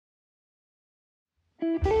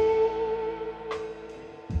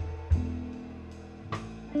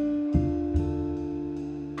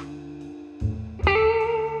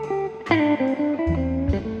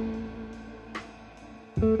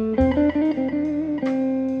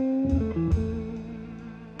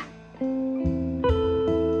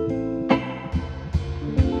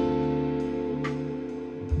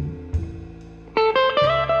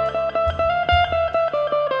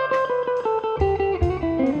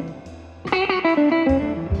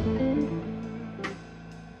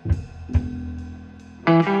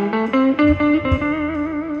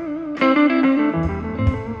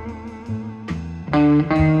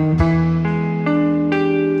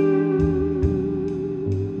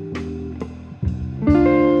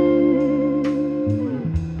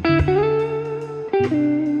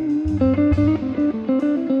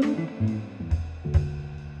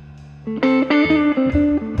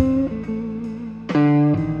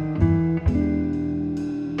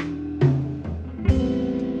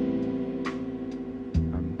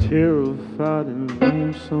Terrified and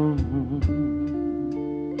lonesome,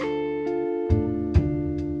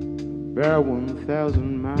 about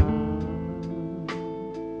 1,000 miles,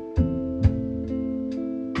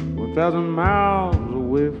 1,000 miles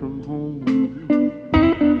away from home.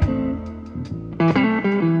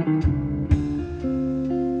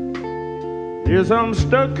 Yes, I'm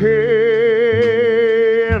stuck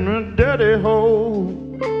here in a dirty hole.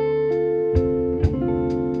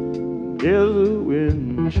 Yes, the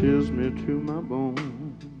wind chills me to my bone.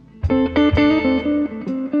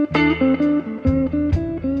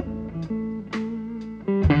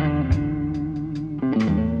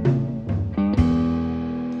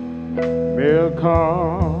 Mail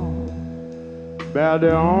call about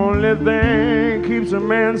the only thing keeps a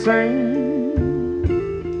man sane.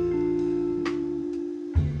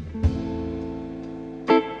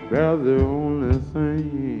 About the only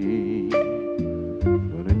thing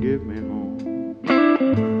gonna get me home.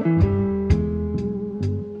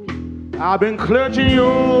 I've been clutching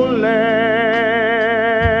your last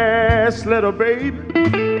letter, baby.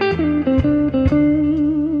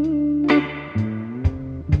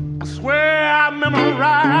 I swear I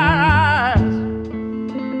memorized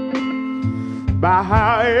by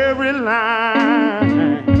every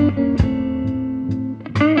line.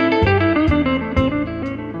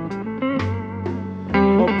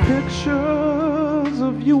 Pictures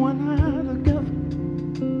of you and I together,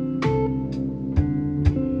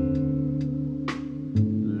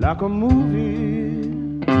 like a movie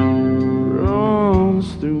runs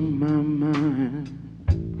through my mind.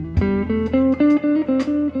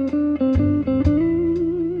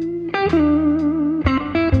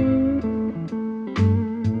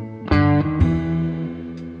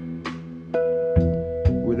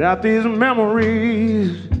 Without these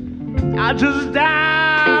memories, I just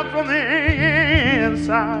die from the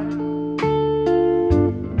inside.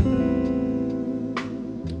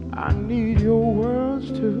 I need your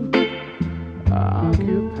words to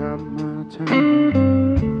occupy my time.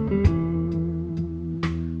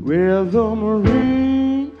 With a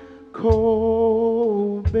Marine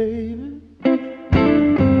Corps, baby,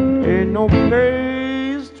 ain't no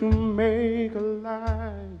place to make a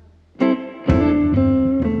life.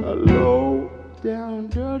 A low down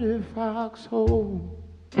dirty foxhole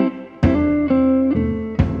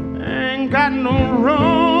ain't got no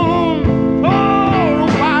room for a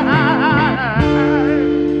wife.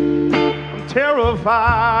 I'm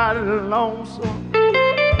terrified and lonesome,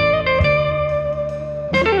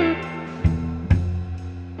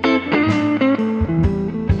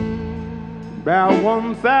 about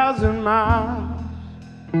 1,000 miles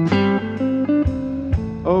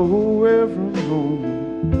away from home.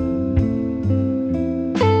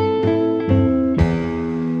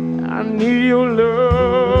 I need your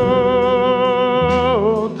love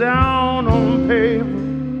down on paper.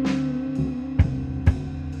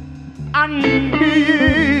 I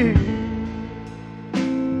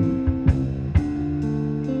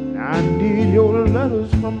need your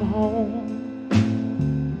letters from home.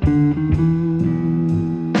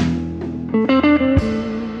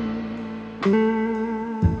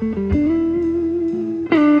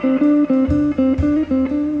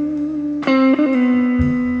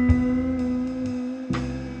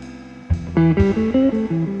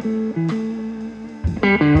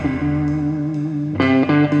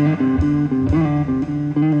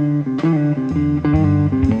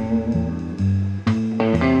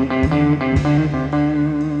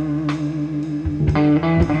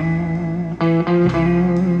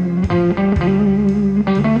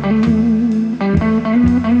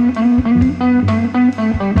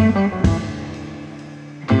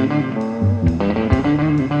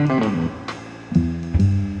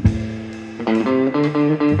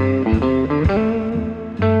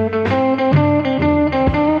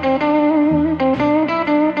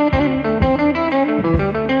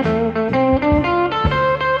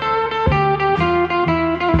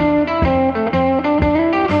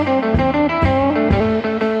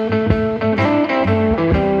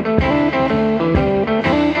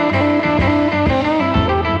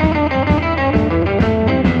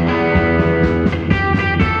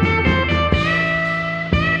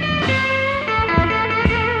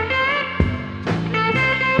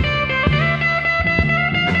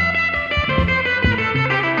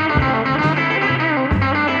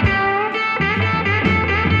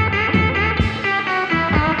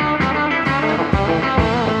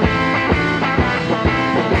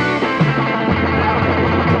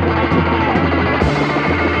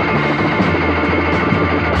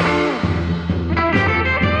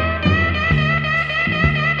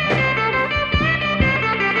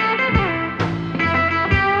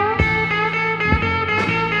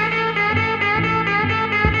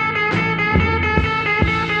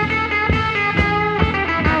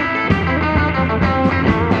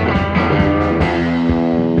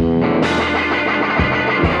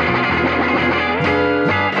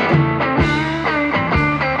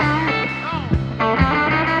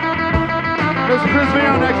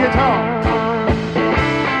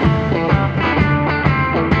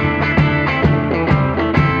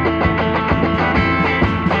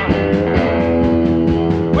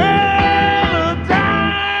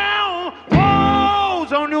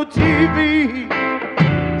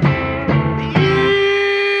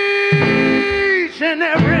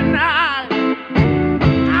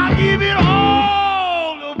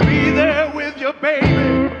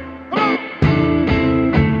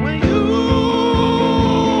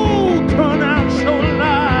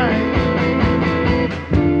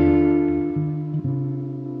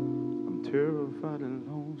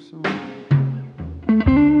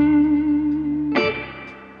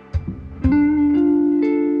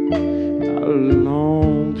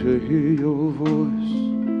 hear your voice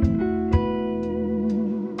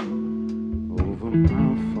over my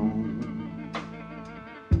phone.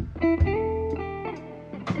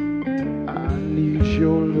 I need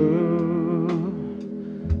your love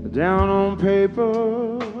down on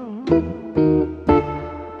paper